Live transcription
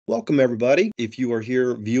Welcome, everybody. If you are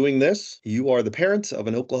here viewing this, you are the parent of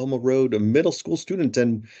an Oklahoma Road middle school student,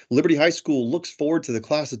 and Liberty High School looks forward to the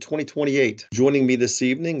class of 2028. Joining me this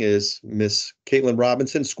evening is Miss Caitlin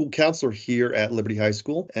Robinson, school counselor here at Liberty High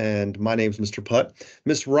School, and my name is Mr. Putt.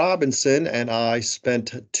 Miss Robinson and I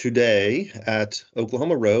spent today at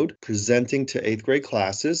Oklahoma Road presenting to 8th grade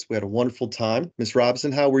classes. We had a wonderful time. Miss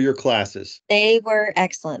Robinson, how were your classes? They were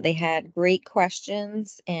excellent. They had great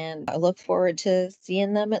questions, and I look forward to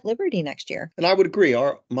seeing them at Liberty next year. And I would agree.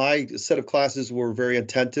 My set of classes were very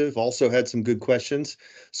attentive, also had some good questions.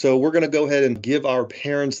 So we're going to go ahead and give our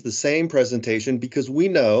parents the same presentation because we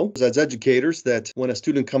know as educators that when a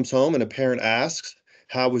student comes home and a parent asks,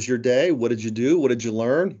 how was your day? What did you do? What did you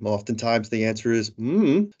learn? Oftentimes the answer is,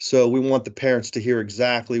 So we want the parents to hear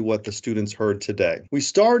exactly what the students heard today. We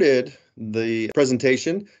started the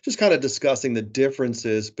presentation just kind of discussing the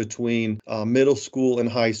differences between middle school and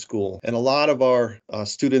high school. And a lot of our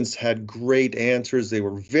students had great answers. They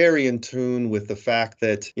were very in tune with the fact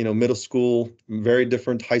that, middle school, very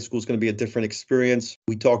different. High school is going to be a different experience.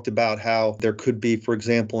 We talked about how there could be, for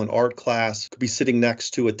example, an art class could be sitting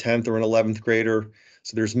next to a 10th or an 11th grader.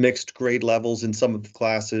 So there's mixed grade levels in some of the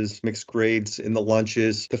classes, mixed grades in the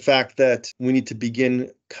lunches. The fact that we need to begin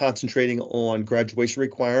concentrating on graduation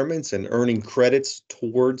requirements and earning credits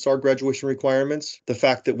towards our graduation requirements. The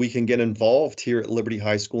fact that we can get involved here at Liberty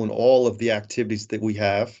High School in all of the activities that we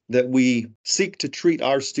have, that we seek to treat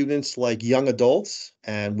our students like young adults,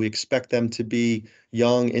 and we expect them to be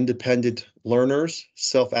young, independent learners,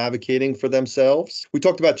 self-advocating for themselves. We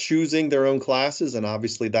talked about choosing their own classes, and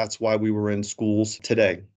obviously that's why we were in schools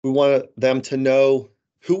today. We want them to know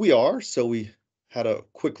who we are, so we had a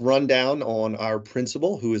quick rundown on our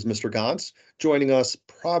principal, who is Mr. Gantz, joining us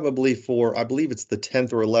probably for, I believe it's the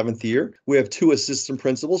 10th or 11th year. We have two assistant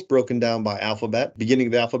principals broken down by alphabet. Beginning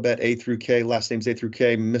of the alphabet, A through K, last name's A through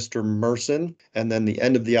K, Mr. Merson, and then the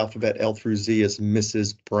end of the alphabet, L through Z, is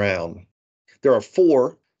Mrs. Brown. There are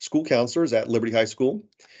 4 school counselors at Liberty High School.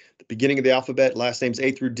 The beginning of the alphabet, last name's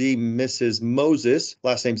A through D, Mrs. Moses,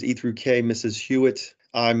 last name's E through K, Mrs. Hewitt.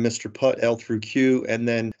 I'm Mr. Putt, L through Q, and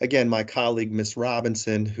then again, my colleague, Miss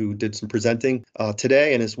Robinson, who did some presenting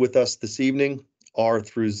today and is with us this evening, R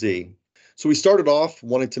through Z. So we started off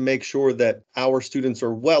wanting to make sure that our students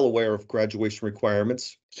are well aware of graduation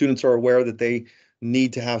requirements. Students are aware that they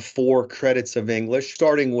need to have 4 credits of English,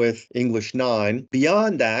 starting with English 9.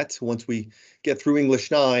 Beyond that, once we get through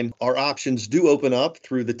English 9, our options do open up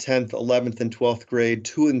through the 10th, 11th, and 12th grade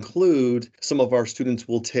to include some of our students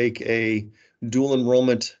will take a dual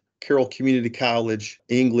enrollment Carroll Community College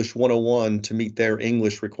English 101 to meet their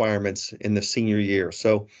English requirements in the senior year.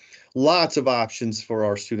 So lots of options for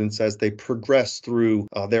our students as they progress through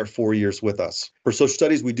their 4 years with us. For social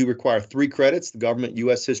studies, we do require 3 credits, the government,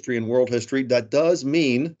 U.S. history, and world history. That does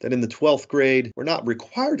mean that in the 12th grade, we're not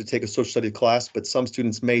required to take a social studies class, but some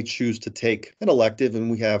students may choose to take an elective, and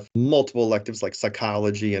we have multiple electives like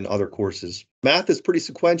psychology and other courses. Math is pretty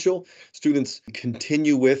sequential. Students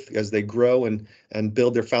continue with as they grow and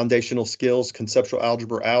build their foundational skills, conceptual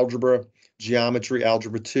algebra, geometry,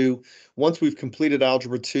 algebra 2. Once we've completed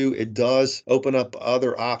algebra 2, it does open up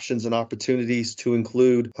other options and opportunities to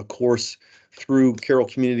include a course through Carroll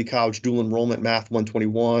Community College dual enrollment Math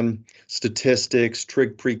 121, statistics,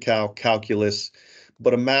 trig pre-calc, calculus,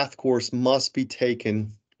 but a math course must be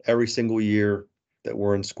taken every single year that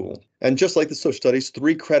we're in school. And just like the social studies,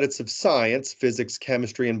 3 credits of science, physics,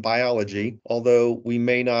 chemistry, and biology, although we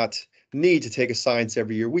may not need to take a science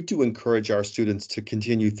every year, we do encourage our students to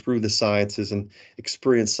continue through the sciences and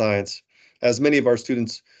experience science, as many of our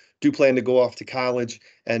students do plan to go off to college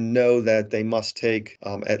and know that they must take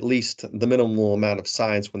at least the minimal amount of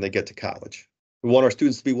science when they get to college. We want our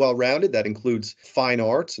students to be well-rounded. That includes fine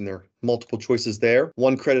arts, and there are multiple choices there.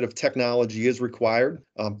 1 credit of technology is required.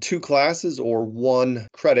 2 classes or 1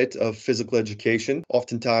 credit of physical education.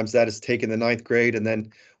 Oftentimes that is taken in the 9th grade, and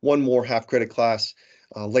then 1 more half-credit class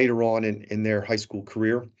later on in their high school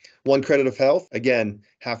career. 1 credit of health, again,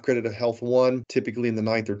 half credit of health 1, typically in the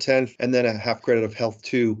 9th or 10th, and then a half credit of health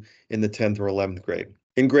 2 in the 10th or 11th grade.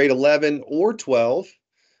 In grade 11 or 12,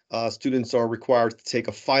 students are required to take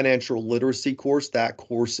a financial literacy course. That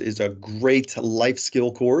course is a great life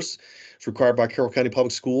skill course. It's required by Carroll County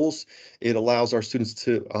Public Schools. It allows our students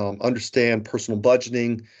to understand personal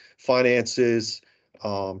budgeting, finances,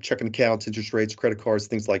 checking accounts, interest rates, credit cards,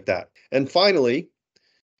 things like that. And finally,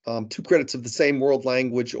 2 credits of the same world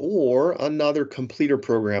language or another completer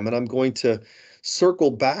program. And I'm going to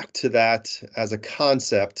circle back to that as a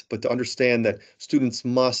concept, but to understand that students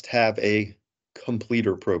must have a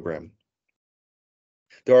completer program.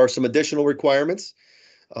 There are some additional requirements.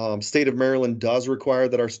 State of Maryland does require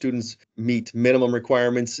that our students meet minimum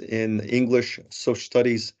requirements in English, social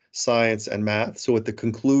studies, science, and math. So at the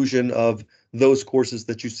conclusion of those courses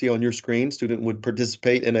that you see on your screen, student would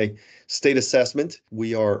participate in a state assessment.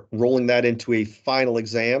 We are rolling that into a final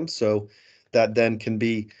exam, so that then can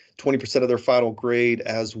be 20% of their final grade,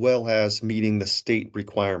 as well as meeting the state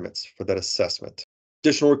requirements for that assessment.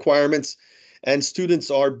 Additional requirements, and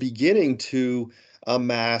students are beginning to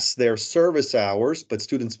amass their service hours, but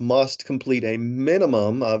students must complete a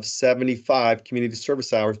minimum of 75 community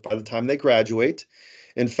service hours by the time they graduate.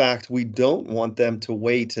 In fact, we don't want them to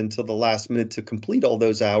wait until the last minute to complete all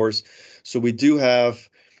those hours. So we do have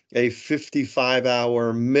a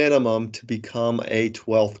 55-hour minimum to become a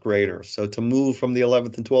 12th grader. So to move from the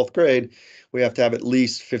 11th and 12th grade, we have to have at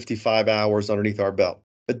least 55 hours underneath our belt.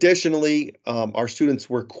 Additionally, our students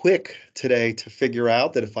were quick today to figure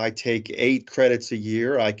out that if I take 8 credits a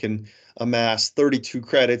year, I can amass 32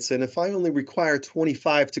 credits. And if I only require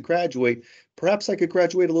 25 to graduate, perhaps I could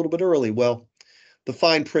graduate a little bit early. Well, the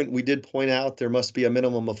fine print, we did point out there must be a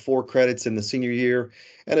minimum of 4 credits in the senior year.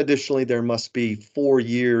 And additionally, there must be 4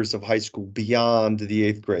 years of high school beyond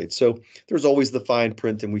the 8th grade. So there's always the fine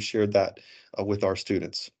print, and we shared that with our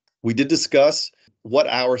students. We did discuss what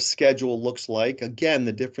our schedule looks like. Again,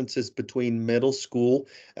 the differences between middle school,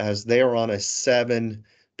 as they are on a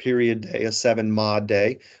 7-period day, a 7-mod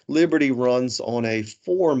day. Liberty runs on a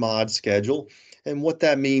 4-mod schedule. And what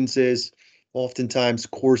that means is oftentimes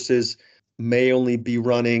courses may only be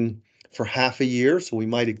running for half a year. So we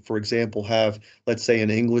might, for example, have, let's say, an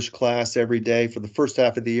English class every day for the first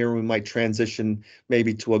half of the year. We might transition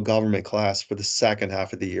maybe to a government class for the second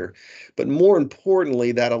half of the year. But more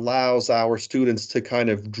importantly, that allows our students to kind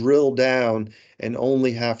of drill down and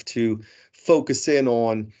only have to focus in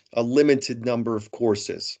on a limited number of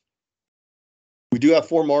courses. We do have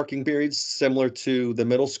 4 marking periods similar to the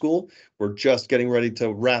middle school. We're just getting ready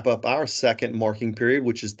to wrap up our second marking period,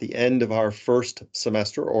 which is the end of our first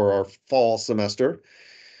semester or our fall semester.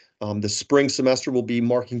 The spring semester will be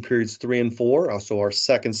marking periods 3 and 4. So our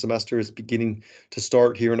second semester is beginning to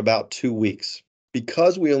start here in about 2 weeks.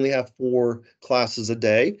 Because we only have 4 classes a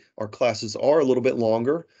day, our classes are a little bit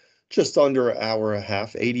longer, just under an hour and a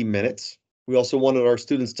half, 80 minutes. We also wanted our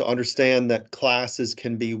students to understand that classes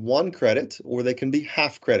can be 1 credit or they can be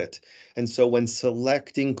half credit. And so when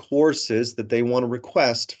selecting courses that they want to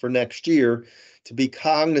request for next year, to be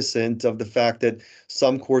cognizant of the fact that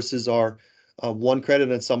some courses are 1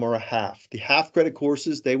 credit and some are a half. The half credit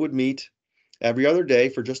courses, they would meet every other day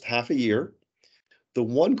for just half a year. The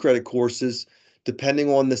 1 credit courses, depending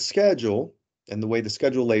on the schedule and the way the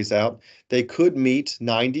schedule lays out, they could meet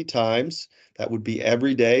 90 times. That would be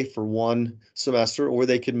every day for 1 semester, or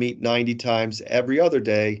they could meet 90 times every other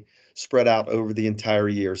day spread out over the entire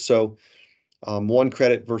year. So 1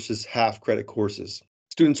 credit versus half credit courses.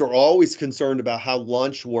 Students are always concerned about how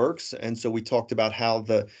lunch works. And so we talked about how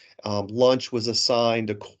the lunch was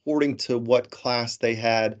assigned according to what class they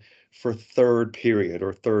had for 3rd period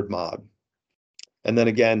or 3rd mod. And then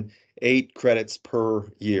again, 8 credits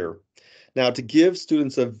per year. Now, to give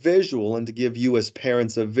students a visual and to give you as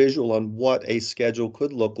parents a visual on what a schedule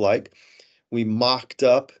could look like, we mocked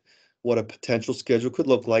up what a potential schedule could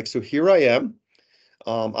look like. So here I am.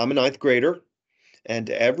 I'm a 9th grader, and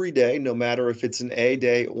every day, no matter if it's an A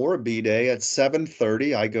day or a B day, at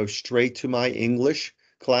 7:30, I go straight to my English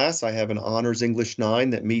class. I have an Honors English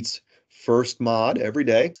 9 that meets first mod every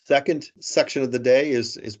day. Second section of the day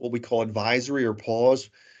is what we call advisory or pause.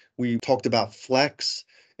 We talked about flex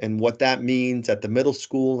and what that means at the middle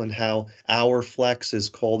school and how our flex is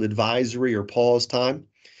called advisory or pause time.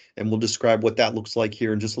 And we'll describe what that looks like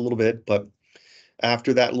here in just a little bit. But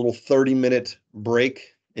after that little 30-minute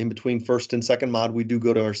break in between first and second mod, we do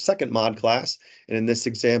go to our second mod class. And in this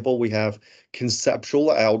example, we have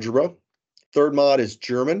conceptual algebra. Third mod is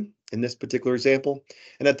German in this particular example.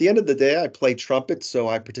 And at the end of the day, I play trumpet, so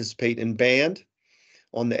I participate in band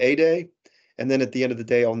on the A day. And then at the end of the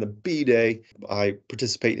day, on the B day, I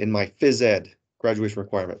participate in my phys ed graduation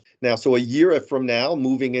requirement. Now, so a year from now,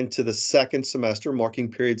 moving into the second semester,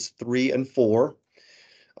 marking periods 3 and 4,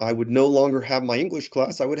 I would no longer have my English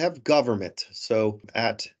class. I would have government. So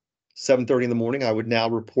at 7:30 in the morning, I would now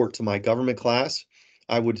report to my government class.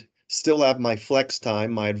 I would still have my flex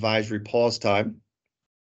time, my advisory pause time.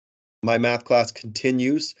 My math class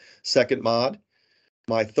continues, second mod.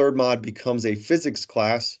 My third mod becomes a physics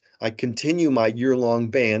class. I continue my year-long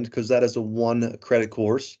band because that is a 1 credit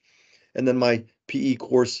course. And then my PE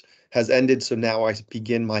course has ended, so now I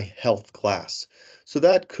begin my health class. So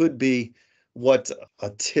that could be what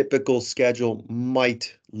a typical schedule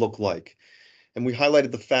might look like. And we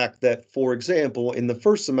highlighted the fact that, for example, in the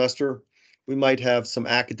first semester, we might have some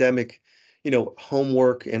academic,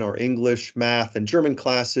 homework in our English, math, and German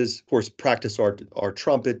classes. Of course, practice our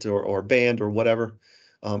trumpet or band or whatever.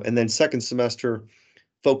 And then second semester,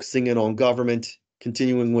 focusing in on government,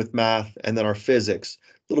 continuing with math, and then our physics.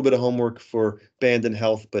 A little bit of homework for band and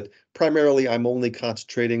health, but primarily I'm only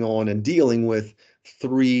concentrating on and dealing with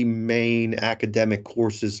 3 main academic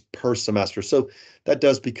courses per semester. So that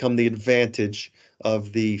does become the advantage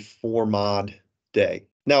of the 4-mod day.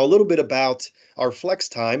 Now, a little bit about our flex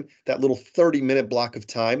time, that little 30-minute block of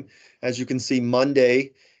time. As you can see,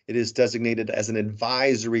 Monday, it is designated as an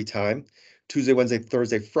advisory time. Tuesday, Wednesday,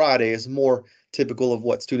 Thursday, Friday is more typical of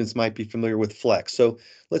what students might be familiar with flex. So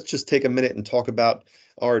let's just take a minute and talk about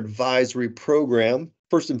our advisory program.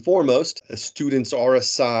 First and foremost, students are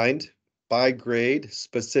assigned by grade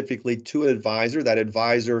specifically to an advisor. That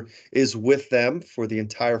advisor is with them for the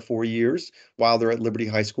entire 4 years while they're at Liberty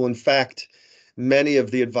High School. In fact, many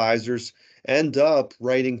of the advisors end up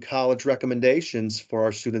writing college recommendations for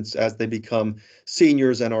our students as they become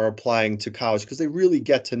seniors and are applying to college, because they really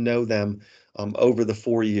get to know them over the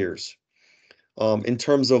 4 years. In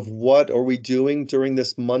terms of what are we doing during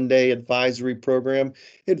this Monday advisory program,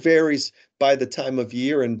 it varies by the time of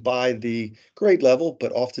year and by the grade level,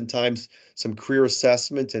 but oftentimes some career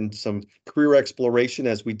assessment and some career exploration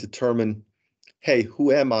as we determine, hey,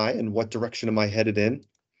 who am I and what direction am I headed in?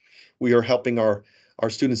 We are helping our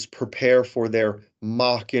students prepare for their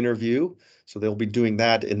mock interview. So they'll be doing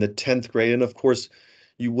that in the 10th grade. And of course,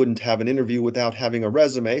 you wouldn't have an interview without having a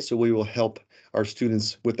resume. So we will help our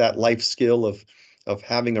students with that life skill of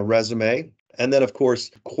having a resume. And then, of course,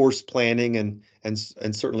 course planning and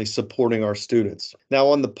certainly supporting our students. Now,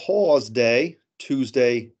 on the pause day,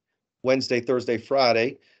 Tuesday, Wednesday, Thursday,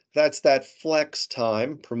 Friday, that's that flex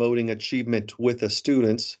time, promoting achievement with the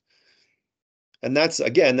students. And that's,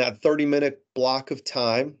 again, that 30-minute block of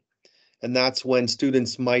time. And that's when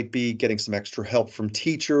students might be getting some extra help from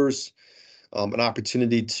teachers, an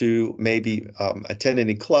opportunity to maybe attend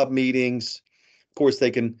any club meetings. Of course,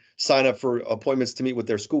 they can sign up for appointments to meet with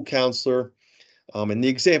their school counselor. And the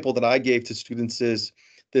example that I gave to students is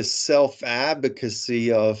this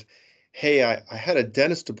self-advocacy of, hey, I had a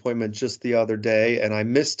dentist appointment just the other day and I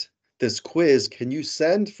missed this quiz. Can you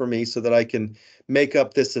send for me so that I can make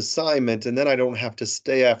up this assignment and then I don't have to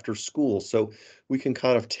stay after school? So we can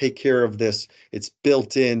kind of take care of this. It's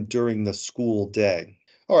built in during the school day.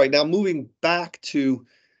 All right, now moving back to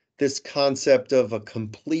this concept of a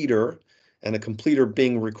completer and a completer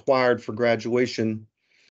being required for graduation.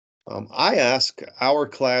 I ask our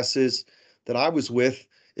classes that I was with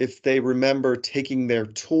if they remember taking their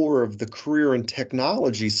tour of the Career and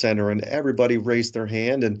Technology Center, and everybody raised their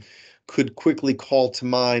hand and could quickly call to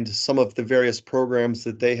mind some of the various programs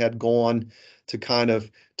that they had gone to kind of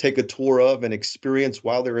take a tour of and experience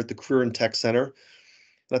while they're at the Career and Tech Center.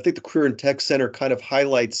 And I think the Career and Tech Center kind of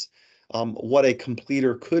highlights what a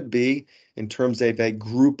completer could be in terms of a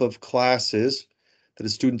group of classes that the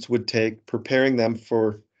students would take, preparing them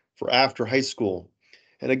for after high school.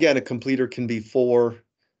 And again, a completer can be 4,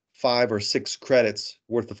 5, or 6 credits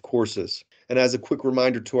worth of courses. And as a quick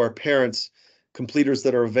reminder to our parents, completers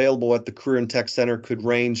that are available at the Career and Tech Center could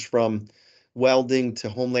range from welding to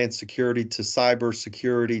homeland security to cyber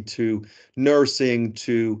security to nursing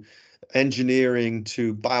to engineering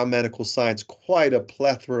to biomedical science, quite a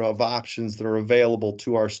plethora of options that are available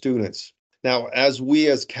to our students. Now, as we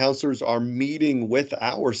as counselors are meeting with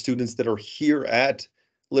our students that are here at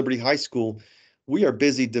Liberty High School, we are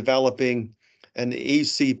busy developing an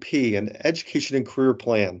ECP, an Education and Career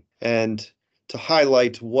Plan. And to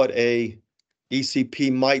highlight what a ECP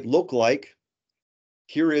might look like,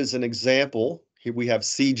 here is an example. Here we have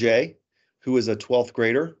CJ, who is a 12th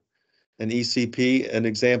grader. An ECP, an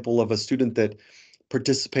example of a student that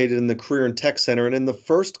participated in the Career and Tech Center. And in the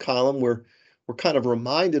first column, we're kind of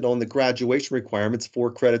reminded on the graduation requirements,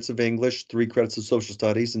 4 credits of English, 3 credits of social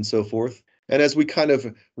studies, and so forth. And as we kind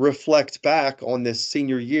of reflect back on this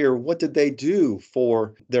senior year, what did they do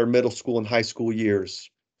for their middle school and high school years?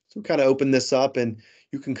 So we kind of open this up and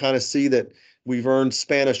you can kind of see that we've earned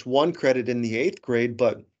Spanish 1 credit in the 8th grade,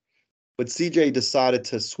 but CJ decided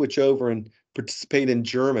to switch over and participate in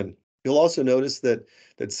German. You'll also notice that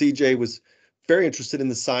CJ was very interested in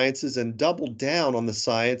the sciences and doubled down on the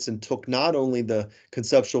science and took not only the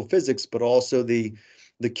conceptual physics, but also the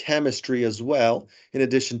chemistry as well, in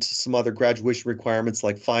addition to some other graduation requirements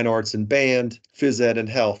like fine arts and band, phys ed, and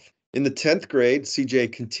health. In the 10th grade,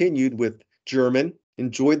 CJ continued with German,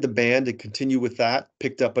 enjoyed the band and continued with that,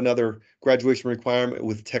 picked up another graduation requirement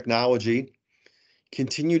with technology.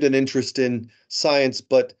 continued an interest in science,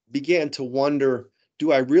 but began to wonder,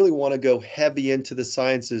 do I really want to go heavy into the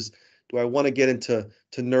sciences? Do I want to get into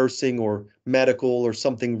nursing or medical or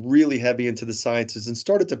something really heavy into the sciences? And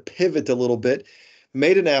started to pivot a little bit,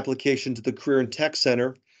 made an application to the Career and Tech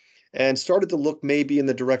Center, and started to look maybe in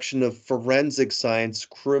the direction of forensic science,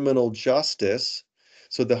 criminal justice.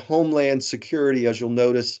 So the Homeland Security, as you'll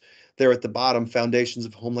notice there at the bottom, Foundations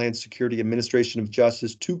of Homeland Security, Administration of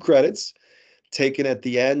Justice, 2 credits taken at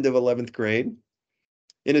the end of 11th grade,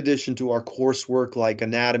 in addition to our coursework like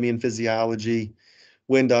anatomy and physiology,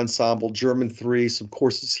 wind ensemble, German 3, some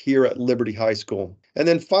courses here at Liberty High School. And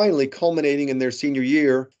then finally, culminating in their senior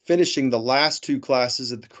year, finishing the last 2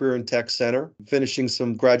 classes at the Career and Tech Center, finishing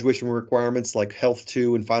some graduation requirements like Health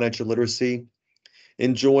 2 and Financial Literacy,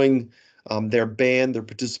 enjoying their band, their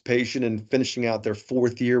participation, and finishing out their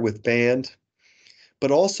 4th year with band,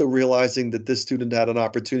 but also realizing that this student had an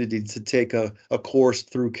opportunity to take a course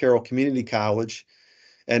through Carroll Community College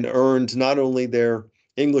and earned not only their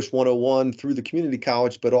English 101 through the community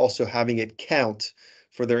college, but also having it count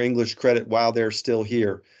for their English credit while they're still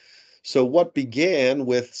here. So what began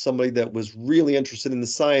with somebody that was really interested in the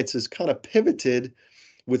sciences kind of pivoted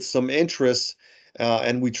with some interests,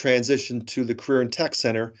 and we transitioned to the Career and Tech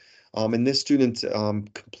Center. And this student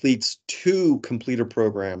completes 2 completer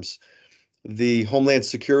programs, the Homeland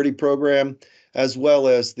Security program, as well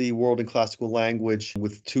as the World and Classical Language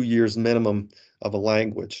with 2 years minimum of a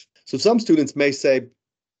language. So some students may say,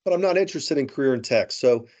 but I'm not interested in career and tech.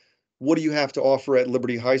 So what do you have to offer at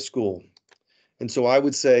Liberty High School? And so I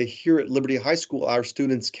would say here at Liberty High School, our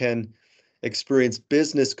students can experience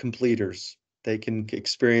business completers. They can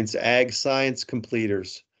experience ag science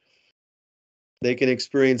completers. They can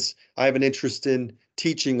experience, I have an interest in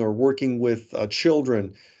teaching or working with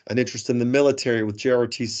children, an interest in the military with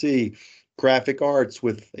JROTC, graphic arts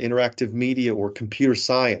with interactive media or computer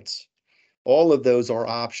science. All of those are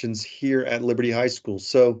options here at Liberty High School.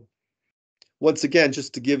 So once again,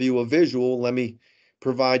 just to give you a visual, let me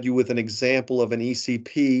provide you with an example of an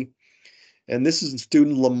ECP. And this is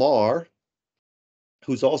student Lamar,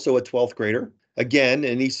 who's also a 12th grader. Again,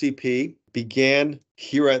 an ECP, began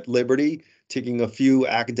here at Liberty, taking a few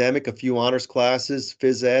academic, a few honors classes,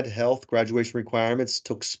 phys ed, health, graduation requirements,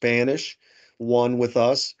 took Spanish, 1 with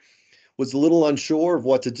us, was a little unsure of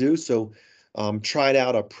what to do, so tried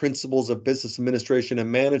out a Principles of Business Administration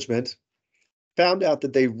and Management, found out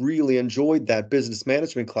that they really enjoyed that business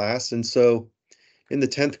management class, and so in the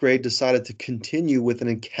 10th grade decided to continue with an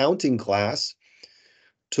accounting class,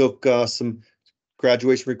 took some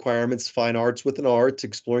graduation requirements, fine arts with an art,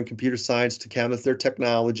 exploring computer science to count as their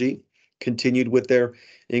technology, continued with their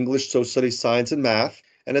English, social studies, science, and math.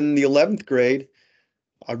 And in the 11th grade,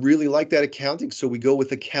 I really like that accounting, so we go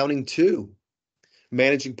with accounting 2.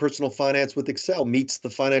 Managing personal finance with Excel meets the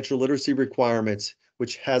financial literacy requirements,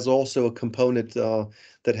 which has also a component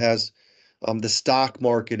that has the stock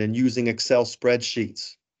market and using Excel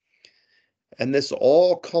spreadsheets. And this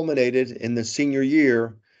all culminated in the senior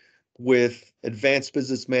year with advanced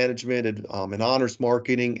business management and honors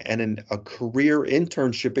marketing and a career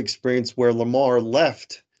internship experience where Lamar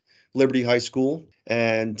left Liberty High School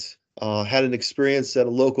and had an experience at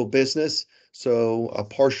a local business. So a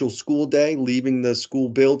partial school day, leaving the school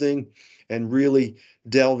building and really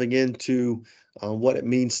delving into what it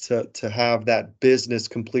means to have that business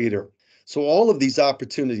completer. So all of these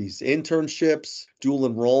opportunities, internships, dual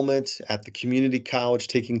enrollment at the community college,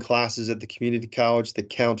 taking classes at the community college that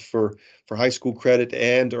count for high school credit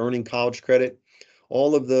and earning college credit,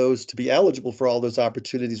 all of those, to be eligible for all those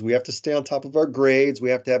opportunities, we have to stay on top of our grades, we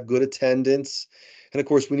have to have good attendance, and of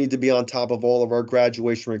course, we need to be on top of all of our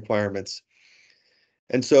graduation requirements.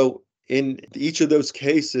 And so in each of those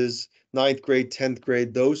cases, 9th grade, 10th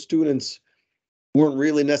grade, those students weren't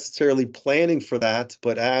really necessarily planning for that,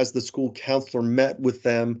 but as the school counselor met with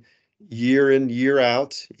them year in, year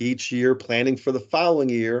out, each year planning for the following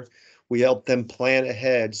year, we helped them plan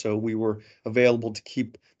ahead so we were available to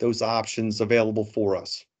keep those options available for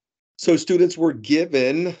us. So students were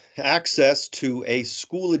given access to a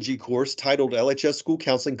Schoology course titled LHS School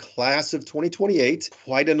Counseling Class of 2028.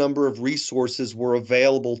 Quite a number of resources were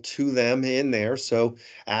available to them in there, so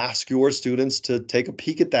ask your students to take a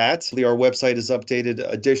peek at that. Our website is updated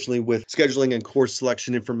additionally with scheduling and course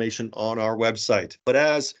selection information on our website. But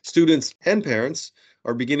as students and parents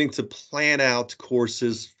are beginning to plan out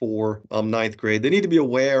courses for 9th grade, they need to be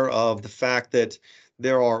aware of the fact that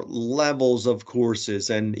there are levels of courses,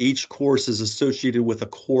 and each course is associated with a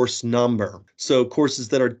course number. So courses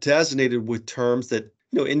that are designated with terms that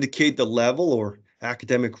indicate the level or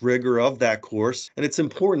academic rigor of that course. And it's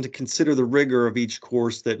important to consider the rigor of each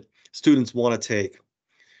course that students want to take.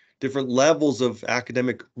 Different levels of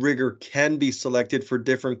academic rigor can be selected for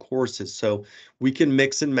different courses, so we can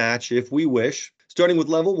mix and match if we wish. Starting with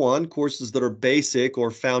level 1, courses that are basic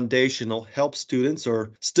or foundational help students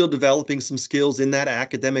are still developing some skills in that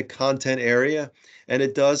academic content area, and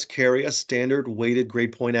it does carry a standard weighted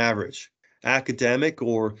grade point average. Academic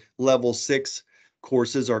or level 6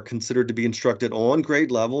 courses are considered to be instructed on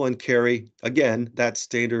grade level and carry, again, that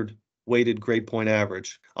standard weighted grade point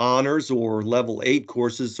average. Honors or level 8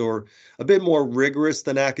 courses are a bit more rigorous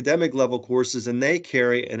than academic level courses, and they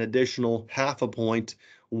carry an additional half a point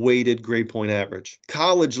weighted grade point average.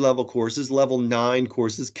 College level courses, level 9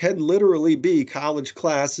 courses, can literally be college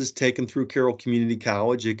classes taken through Carroll Community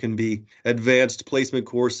College. It can be advanced placement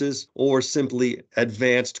courses or simply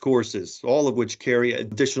advanced courses, all of which carry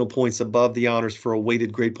additional points above the honors for a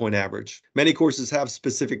weighted grade point average. Many courses have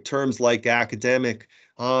specific terms like academic,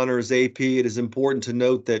 honors, AP. It is important to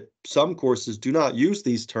note that some courses do not use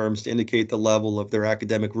these terms to indicate the level of their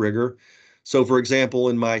academic rigor. So, for example,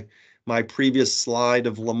 in my previous slide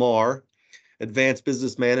of Lamar, Advanced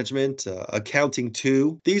Business Management, Accounting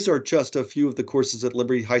 2, these are just a few of the courses at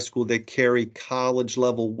Liberty High School that carry college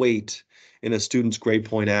level weight in a student's grade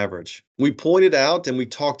point average. We pointed out and we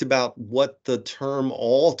talked about what the term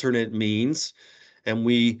alternate means, and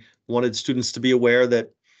we wanted students to be aware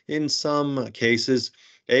that in some cases,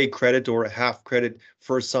 a credit or a half credit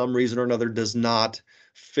for some reason or another does not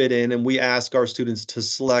fit in, and we ask our students to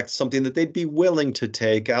select something that they'd be willing to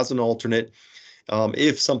take as an alternate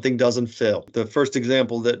if something doesn't fill. The first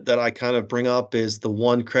example that I kind of bring up is the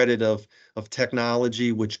 1 credit of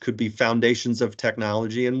technology, which could be foundations of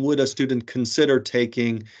technology. And would a student consider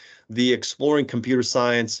taking the exploring computer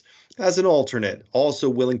science as an alternate? Also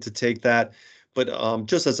willing to take that, but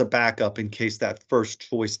just as a backup in case that first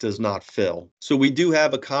choice does not fill. So we do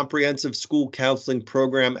have a comprehensive school counseling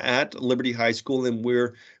program at Liberty High School, and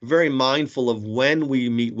we're very mindful of when we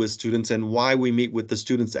meet with students and why we meet with the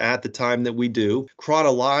students at the time that we do.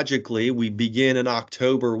 Chronologically, we begin in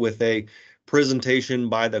October with a presentation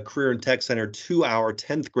by the Career and Tech Center to our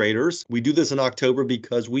 10th graders. We do this in October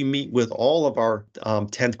because we meet with all of our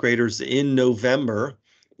 10th graders in November.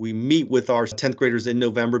 We meet with our 10th graders in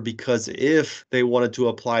November because if they wanted to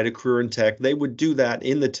apply to Career and Tech, they would do that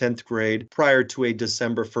in the 10th grade prior to a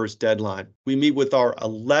December 1st deadline. We meet with our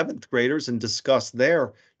 11th graders and discuss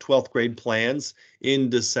their 12th grade plans in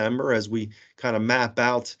December as we kind of map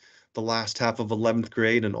out the last half of 11th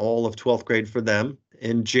grade and all of 12th grade for them.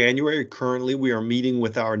 In January, currently, we are meeting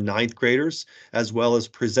with our 9th graders as well as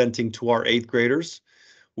presenting to our 8th graders.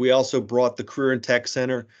 We also brought the Career and Tech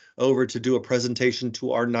Center over to do a presentation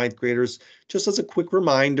to our 9th graders, just as a quick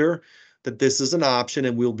reminder that this is an option,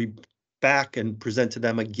 and we'll be back and present to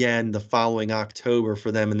them again the following October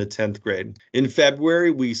for them in the 10th grade. In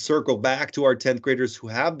February, we circle back to our 10th graders who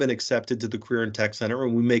have been accepted to the Career and Tech Center,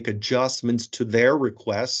 and we make adjustments to their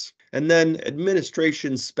requests. And then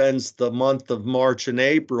administration spends the month of March and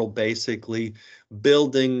April basically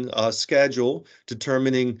building a schedule,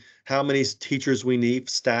 determining how many teachers we need,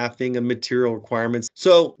 staffing and material requirements.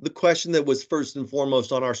 So the question that was first and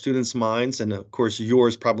foremost on our students' minds, and of course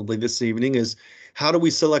yours probably this evening, is how do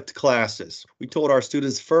we select classes? We told our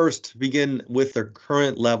students first to begin with their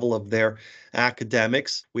current level of their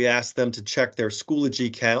academics. We asked them to check their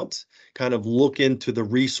Schoology count, kind of look into the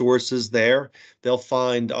resources there. They'll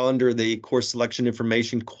find under the course selection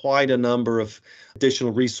information quite a number of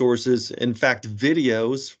additional resources. In fact,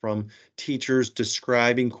 videos from teachers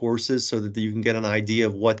describing courses so that you can get an idea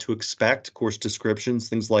of what to expect, course descriptions,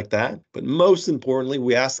 things like that. But most importantly,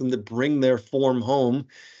 we asked them to bring their form home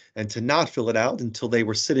and to not fill it out until they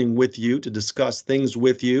were sitting with you to discuss things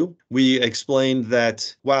with you. We explained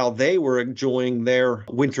that while they were enjoying their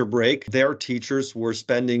winter break, their teachers were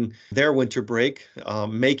spending their winter break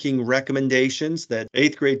making recommendations that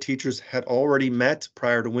 8th grade teachers had already met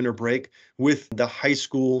prior to winter break with the high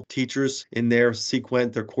school teachers in their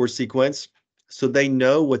sequence, their course sequence. So they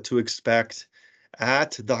know what to expect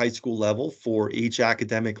at the high school level for each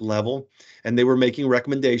academic level, and they were making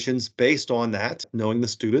recommendations based on that, knowing the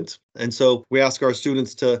student. And so we ask our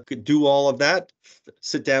students to do all of that,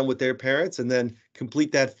 sit down with their parents, and then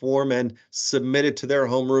complete that form and submit it to their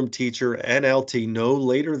homeroom teacher, NLT, no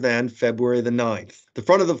later than February the 9th. The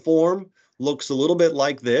front of the form looks a little bit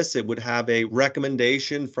like this. It would have a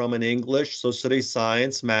recommendation from an English, social studies,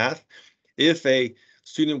 science, math. If a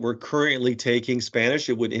student were currently taking Spanish,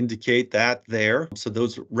 it would indicate that there. So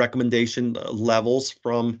those recommendation levels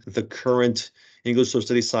from the current English, social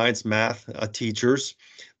studies, science, math teachers.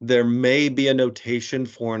 There may be a notation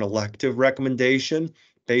for an elective recommendation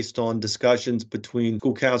based on discussions between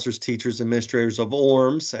school counselors, teachers, administrators of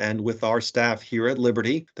ORMS and with our staff here at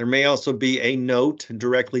Liberty. There may also be a note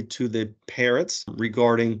directly to the parents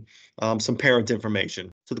regarding some parent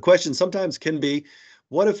information. So the question sometimes can be,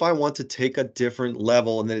 what if I want to take a different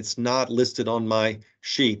level and that it's not listed on my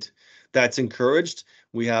sheet? That's encouraged.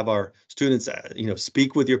 We have our students,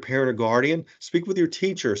 speak with your parent or guardian, speak with your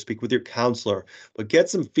teacher, speak with your counselor, but get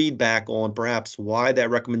some feedback on perhaps why that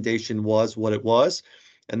recommendation was what it was,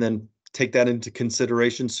 and then take that into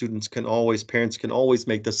consideration. Parents can always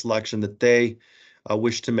make the selection that they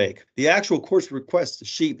wish to make. The actual course request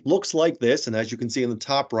sheet looks like this, and as you can see in the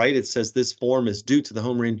top right, it says this form is due to the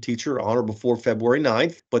homeroom teacher on or before February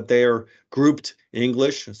 9th, but they are grouped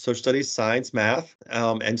English, social studies, science, math,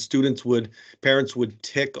 and parents would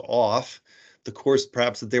tick off the course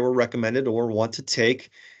perhaps that they were recommended or want to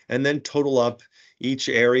take, and then total up each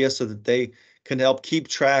area so that they can help keep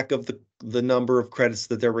track of the number of credits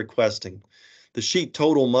that they're requesting. The sheet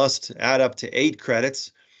total must add up to 8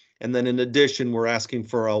 credits. And then in addition, we're asking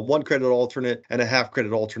for a 1 credit alternate and a half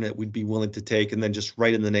credit alternate we'd be willing to take, and then just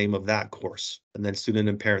write in the name of that course. And then student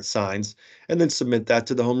and parent signs, and then submit that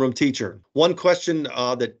to the homeroom teacher. One question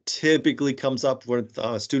that typically comes up with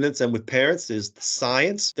students and with parents is the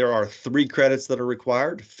science. There are 3 credits that are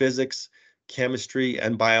required: physics, chemistry,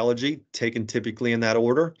 and biology, taken typically in that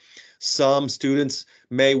order. Some students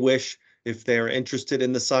may wish, if they're interested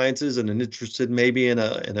in the sciences and interested maybe in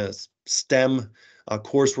a STEM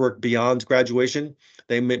coursework beyond graduation,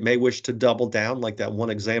 they may wish to double down, like that one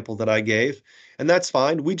example that I gave. And that's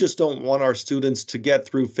fine. We just don't want our students to get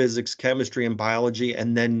through physics, chemistry, and biology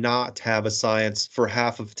and then not have a science for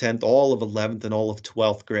half of 10th, all of 11th, and all of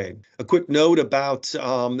 12th grade. A quick note about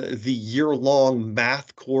the year-long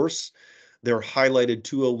math course. They're highlighted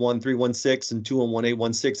 201-316 and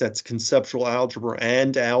 201-816. That's conceptual algebra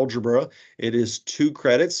and algebra. It is 2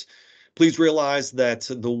 credits. Please realize that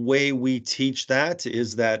the way we teach that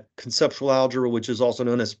is that conceptual algebra, which is also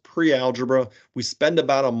known as pre-algebra, we spend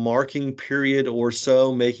about a marking period or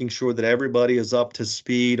so making sure that everybody is up to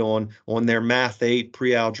speed on their Math 8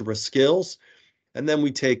 pre-algebra skills. And then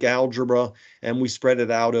we take algebra and we spread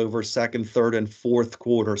it out over 2nd, 3rd, and 4th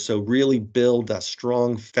quarter. So really build a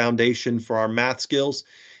strong foundation for our math skills.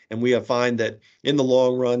 And we find that in the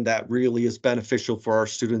long run, that really is beneficial for our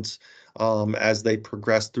students as they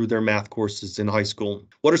progress through their math courses in high school.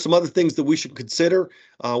 What are some other things that we should consider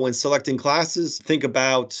when selecting classes? Think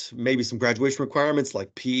about maybe some graduation requirements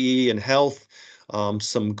like PE and health,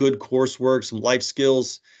 some good coursework, some life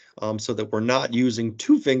skills, so that we're not using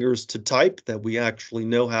 2 fingers to type, that we actually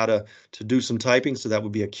know how to do some typing. So that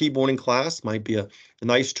would be a keyboarding class, might be a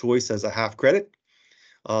nice choice as a half credit.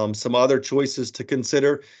 Some other choices to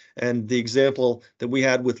consider, and the example that we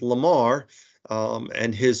had with Lamar,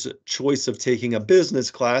 and his choice of taking a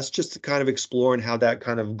business class, just to kind of explore and how that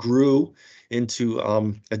kind of grew into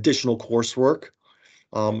additional coursework,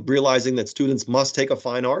 realizing that students must take a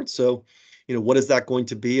fine art. So, what is that going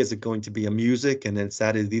to be? Is it going to be a music? And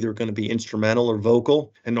that is either going to be instrumental or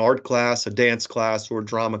vocal, an art class, a dance class, or a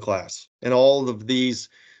drama class. And all of these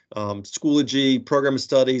Schoology, program of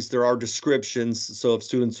studies, there are descriptions. So if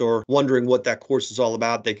students are wondering what that course is all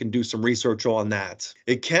about, they can do some research on that.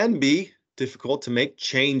 It can be difficult to make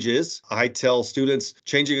changes. I tell students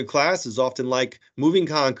changing a class is often like moving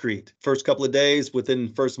concrete. First couple of days,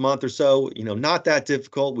 within first month or so, not that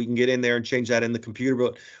difficult. We can get in there and change that in the computer.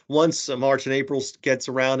 But once March and April gets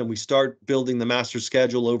around and we start building the master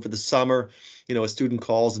schedule over the summer, a student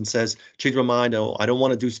calls and says, change my mind. Oh, I don't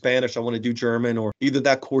want to do Spanish. I want to do German. Or either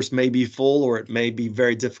that course may be full or it may be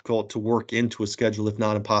very difficult to work into a schedule, if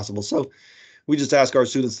not impossible. So we just ask our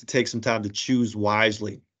students to take some time to choose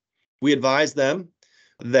wisely. We advise them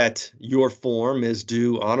that your form is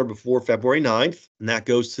due on or before February 9th, and that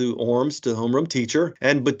goes to ORMS, to the homeroom teacher.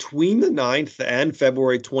 And between the 9th and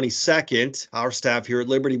February 22nd, our staff here at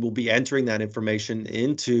Liberty will be entering that information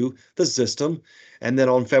into the system. And then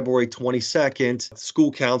on February 22nd,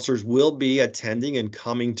 school counselors will be attending and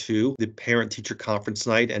coming to the parent-teacher conference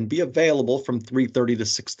night and be available from 3:30 to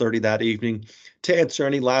 6:30 that evening to answer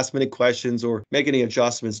any last-minute questions or make any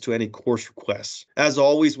adjustments to any course requests. As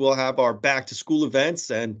always, we'll have our back-to-school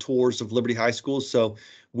events and tours of Liberty High School, so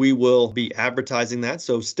we will be advertising that.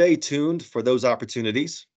 So stay tuned for those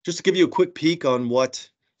opportunities. Just to give you a quick peek on what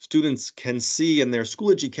students can see in their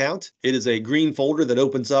Schoology account, it is a green folder that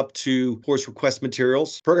opens up to course request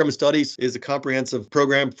materials. Program of Studies is a comprehensive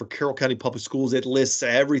program for Carroll County Public Schools. It lists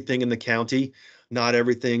everything in the county. Not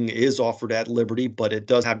everything is offered at Liberty, but it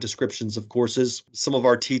does have descriptions of courses. Some of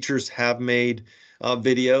our teachers have made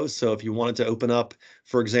videos. So if you wanted to open up,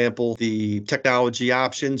 for example, the technology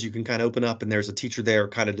options, you can kind of open up and there's a teacher there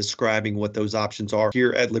kind of describing what those options are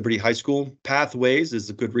here at Liberty High School. Pathways is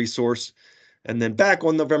a good resource. And then back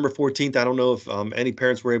on November 14th, I don't know if any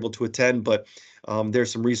parents were able to attend, but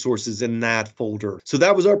there's some resources in that folder. So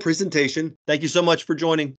that was our presentation. Thank you so much for joining.